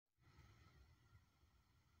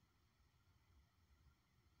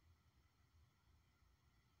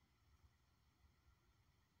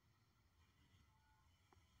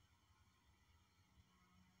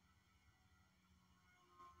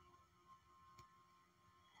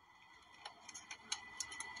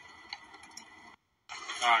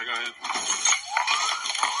Alright, go ahead.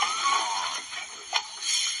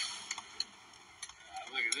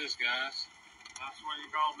 Look at this, guys. That's what you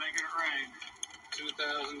call making it rain.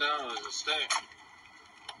 $2,000 a stack.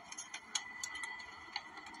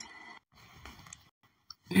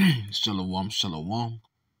 Shalom, shalom.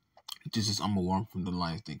 This is Amawarm from the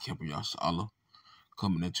Lions Den Keeper Yasha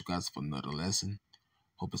coming at you guys for another lesson.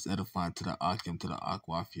 Hope it's edifying to the Akim, to the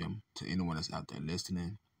Aquafium, to anyone that's out there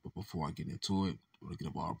listening. But before I get into it, I want to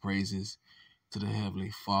give all praises to the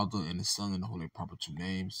Heavenly Father and the Son and the Holy proper two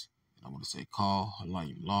names. And I want to say, Call,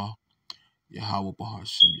 Halayim La, Yahweh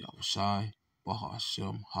Bahashem Yahushai,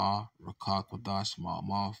 Bahashem Ha, Rakak Wadash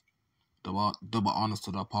Ma'amath. Double honors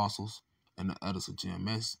to the apostles and the elders of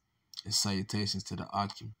GMS, and salutations to the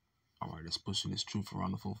Akim. Alright, that's pushing this truth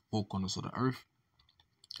around the four corners of the earth.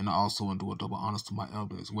 And I also want to do a double honors to my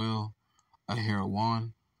elder as well,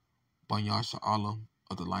 Ahirawan, Banyasha Allah,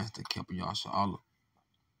 of the Lions Den Keeper Yasha Allah.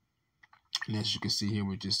 And as you can see here,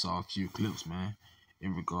 we just saw a few clips, man,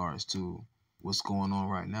 in regards to what's going on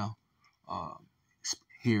right now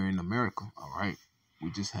here in America. Alright, we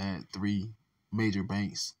just had three major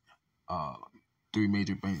banks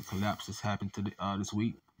collapses happened this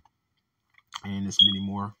week, and there's many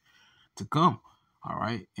more to come. All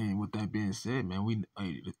right, and with that being said, man,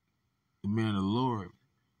 the men of the Lord,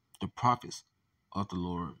 the prophets of the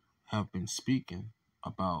Lord, have been speaking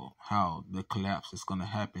about how the collapse is going to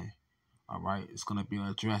happen. All right, it's going to be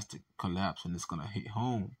a drastic collapse, and it's going to hit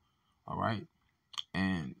home. All right,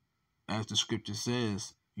 and as the scripture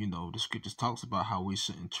says, the scriptures talks about how we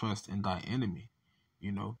shouldn't trust in thy enemy,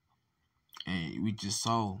 and we just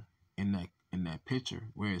saw in that picture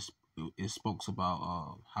where it spoke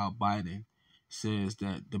about how Biden says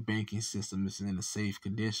that the banking system is in a safe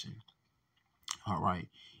condition. All right,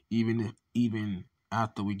 even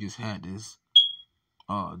after we just had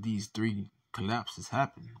these three collapses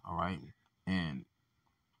happen. All right, and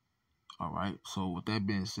all right. So with that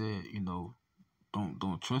being said,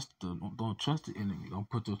 don't trust the enemy. Don't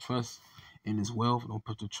put your trust in his wealth. Don't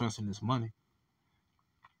put your trust in his money.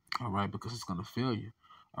 All right, because it's gonna fail you.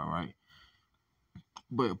 All right,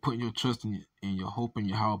 but putting your trust in your hope in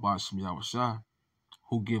Yahweh Shem Yahushai,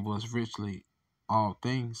 who give us richly all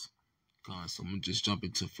things. So I'm gonna just jump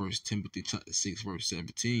into 1 Timothy chapter 6, verse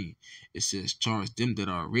 17. It says, "Charge them that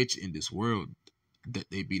are rich in this world,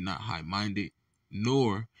 that they be not high-minded,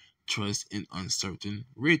 nor trust in uncertain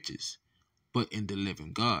riches, but in the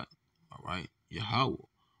living God." All right, Yahweh,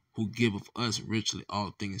 who giveth us richly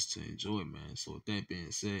all things to enjoy, man. So with that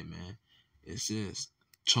being said, man, it says,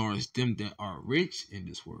 charge them that are rich in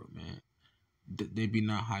this world, man, that they be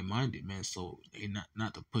not high-minded, man. So they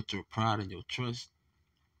not to put your pride and your trust,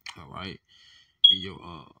 all right, in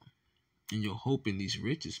your hope in these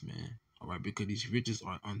riches, man. All right, because these riches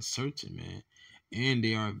are uncertain, man, and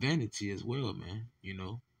they are vanity as well, man.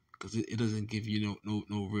 Because it doesn't give you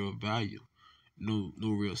no real value, no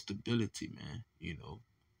real stability, man.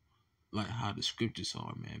 Like how the scriptures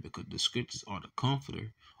are, man, because the scriptures are the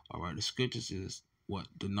comforter. All right, the scriptures is what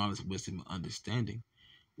the knowledge, wisdom, and understanding,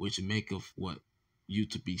 which maketh what you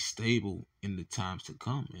to be stable in the times to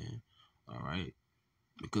come, man. All right,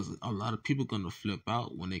 because a lot of people gonna flip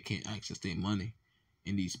out when they can't access their money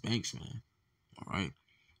in these banks, man. All right,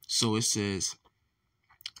 so it says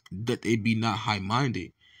that they be not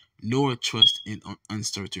high-minded, nor trust in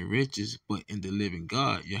uncertain riches, but in the living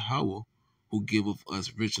God, Yahweh, who giveth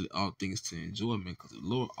us richly all things to enjoy, man. Because the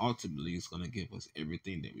Lord ultimately is gonna give us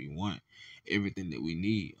everything that we want, everything that we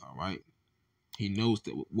need. All right, He knows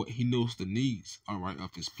He knows the needs, all right,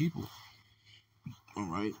 of His people. All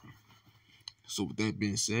right. So with that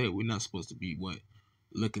being said, we're not supposed to be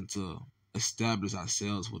looking to establish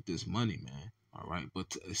ourselves with this money, man. All right, but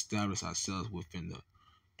to establish ourselves within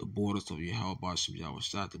the borders of Yahweh Shem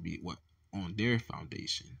Yahushua, to be on their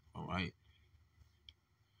foundation. All right,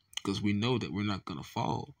 because we know that we're not gonna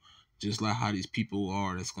fall, just like how these people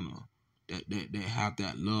are that have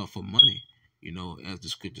that love for money. As the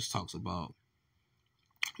scriptures talks about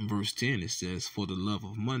in verse 10, it says, "For the love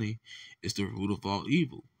of money is the root of all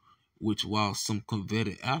evil, which while some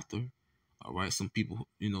coveted after," all right, some people,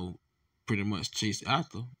 pretty much chase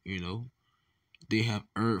after, they have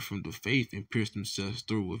erred from the faith and pierced themselves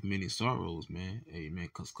through with many sorrows, man. Amen.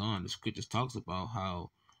 Because the scriptures talks about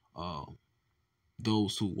how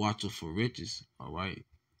those who watch for riches, all right,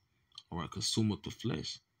 consumeth the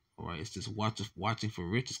flesh. All right, it's just watching for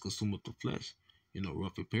riches consumeth the flesh.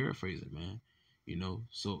 Roughly paraphrasing, man.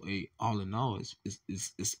 So all in all,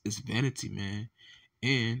 it's vanity, man.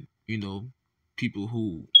 And people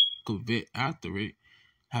who covet after it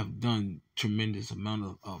have done tremendous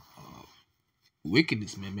amount of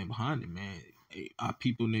wickedness, man, behind it, man. our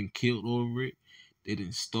people then killed over it. They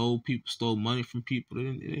didn't stole money from people. They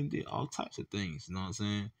didn't did all types of things. You know what I'm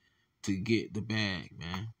saying? To get the bag,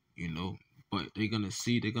 man. You know, but they're gonna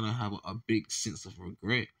have a big sense of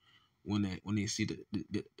regret when they see they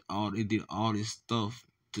did all this stuff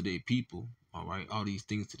to their people. All right, all these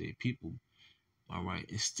things to their people. All right,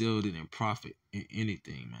 and still didn't profit in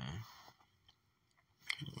anything, man.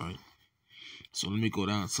 All right. So let me go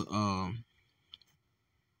down to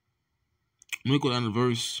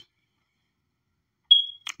verse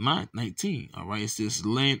 19. All right, it says,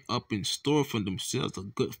 laying up in store for themselves a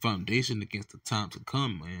good foundation against the time to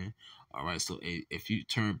come, man. All right, so if you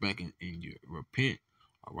turn back and you repent,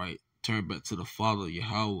 all right, turn back to the Father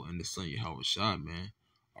Yahweh and the Son Yahweh Shai, man.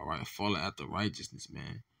 All right, follow after righteousness,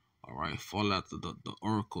 man. All right, follow after the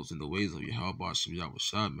oracles and the ways of Yahweh Hashem Yahweh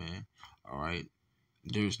Shai, man. All right,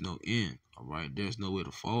 there's no end. All right, there's no way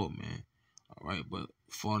to fall, man. All right, but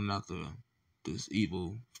falling after this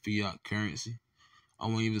evil fiat currency, I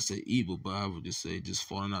won't even say evil, but I would just say just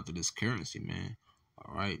falling after this currency, man.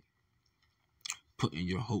 All right, putting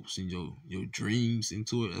your hopes and your dreams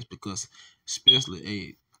into it. That's because,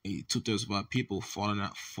 especially a 2/3 of our people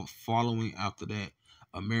following after that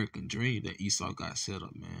American dream that Esau got set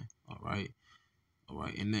up, man. All right. All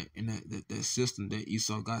right, and that system that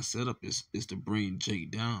Esau got set up is to bring Jake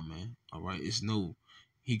down, man. All right, it's no,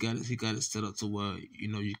 he got it set up to where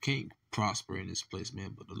you can't prosper in this place,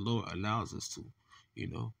 man. But the Lord allows us to, you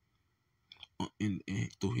know, in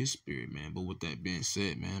through His Spirit, man. But with that being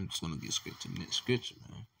said, man, I'm just gonna get straight to the next scripture,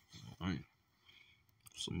 man. All right,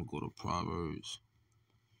 so I'm gonna go to Proverbs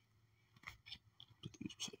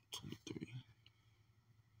 23.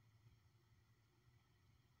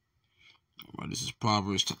 All right, this is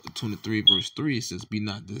Proverbs chapter 23, verse 3. It says, be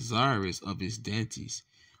not desirous of his dainties,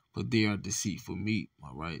 for they are deceitful meat.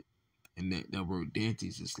 All right. And that word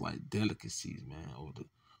dainties is like delicacies, man, or the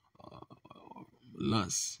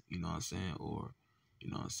lust, you know what I'm saying? Or, you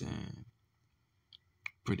know what I'm saying?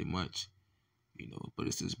 Pretty much, but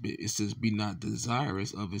it says be not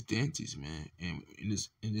desirous of his dainties, man. And this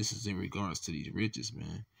is in regards to these riches,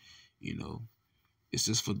 man. It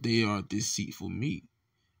says, for they are deceitful meat.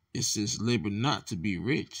 It says, labor not to be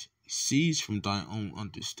rich. Seize from thine own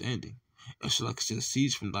understanding. Actually, like I said,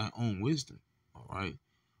 seize from thy own wisdom. All right.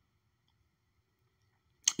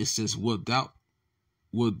 It says, wilt thou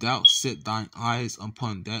set thine eyes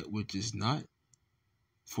upon that which is not?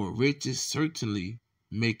 For riches certainly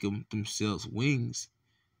make themselves wings.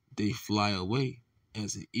 They fly away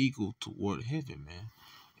as an eagle toward heaven, man.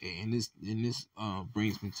 And this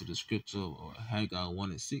brings me to the scripture of Haggai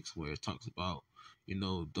 1:6, where it talks about,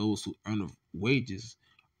 those who earn of wages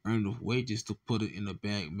to put it in a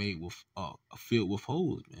bag made with filled with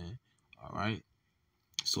holes, man. All right.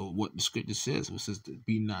 So what the scripture says, it says to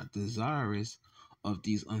be not desirous of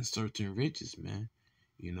these uncertain riches, man.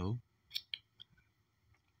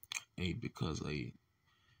 Because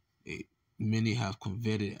many have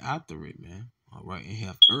coveted after it, man. All right, and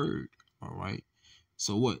have erred. All right.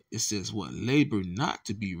 So what it says, what labor not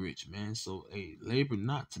to be rich, man. So labor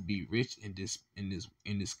not to be rich in this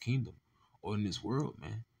kingdom or in this world,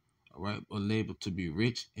 man. All right, but labor to be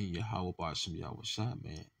rich in Yahweh Hashem Yahweh Shai,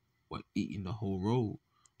 man. What eating the whole road,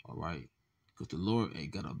 all right, because the Lord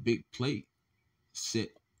got a big plate set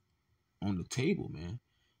on the table, man.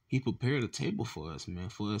 He prepared a table for us, man,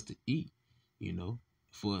 for us to eat,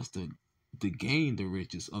 for us to gain the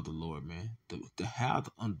riches of the Lord, man, to have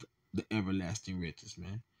the everlasting riches,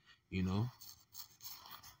 man,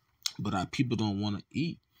 But our people don't want to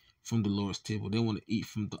eat from the Lord's table. They want to eat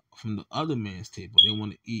from the other man's table. They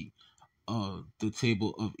want to eat the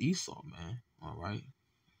table of Esau, man. All right.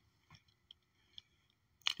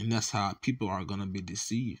 And that's how people are gonna be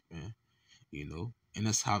deceived, man. And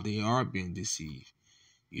that's how they are being deceived,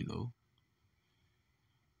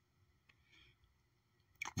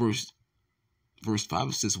 Verse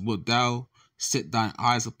 5 says, wilt thou set thine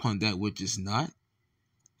eyes upon that which is not?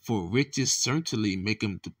 For riches certainly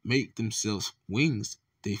make themselves wings.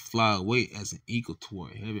 They fly away as an eagle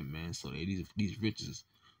toward heaven, man. So these riches,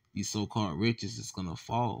 these so-called riches, is gonna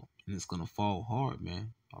fall, and it's gonna fall hard,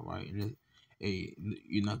 man. All right, and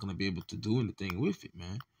you're not gonna be able to do anything with it,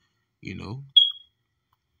 man.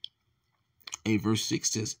 Verse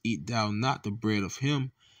 6 says, eat thou not the bread of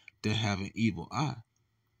him that have an evil eye,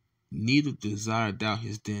 neither desire thou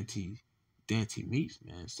his dainty meats,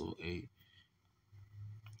 man. So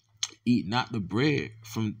eat not the bread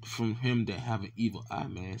from him that have an evil eye,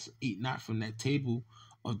 man. So eat not from that table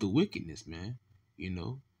of the wickedness, man.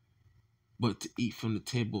 But to eat from the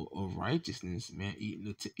table of righteousness, man.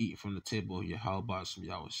 To eat from the table of Yahweh from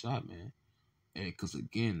Yahweh Shai, man. Because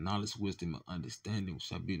again, knowledge, wisdom, and understanding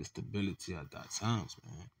shall be the stability at that times,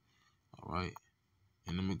 man. All right.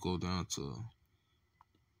 And let me go down to,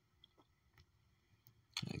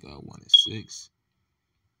 I got 1 and 6.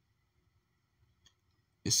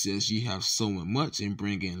 It says, ye have sown much and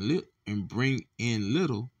bring in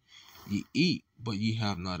little. Ye eat, but ye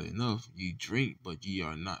have not enough. Ye drink, but ye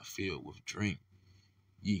are not filled with drink.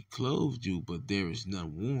 Ye clothe you, but there is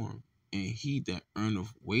none warm. And he that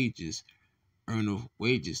earneth wages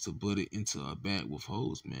to put it into a bag with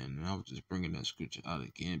holes, man. And I was just bringing that scripture out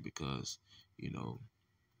again because, you know,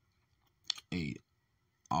 hey,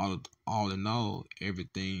 all in all,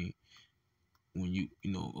 everything, when you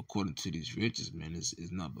know, according to these riches, man,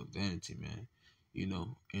 is not but vanity, man. You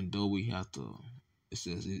know, and though we have to, it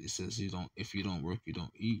says you don't, if you don't work, you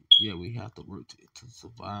don't eat. Yeah, we have to work to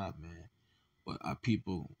survive, man. But our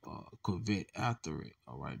people covet after it.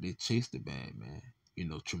 All right, they chase the bag, man. You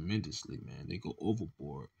know, tremendously, man. They go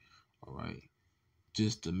overboard. All right,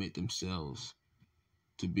 just to make themselves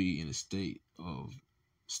to be in a state of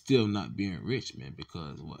still not being rich, man.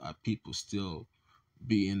 Because our people still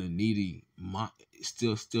be in a needy,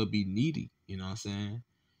 still be needy. You know what I'm saying?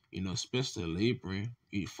 You know, especially laboring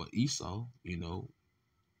for Esau. You know,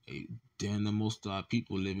 damn, the most of our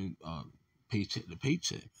people living paycheck to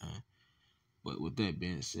paycheck, man. But with that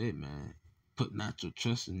being said, man, put not your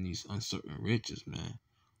trust in these uncertain riches, man.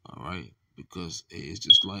 All right, because it's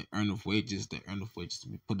just like earneth wages. The earneth wages to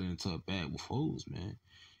be put into a bag with holes, man.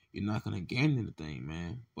 You're not gonna gain anything,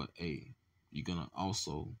 man. But hey, you're gonna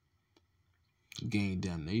also gain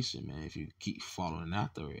damnation, man, if you keep following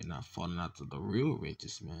after it and not following after the real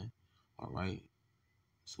riches, man. All right.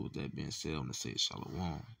 So with that being said, I'm gonna say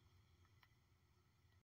shalom.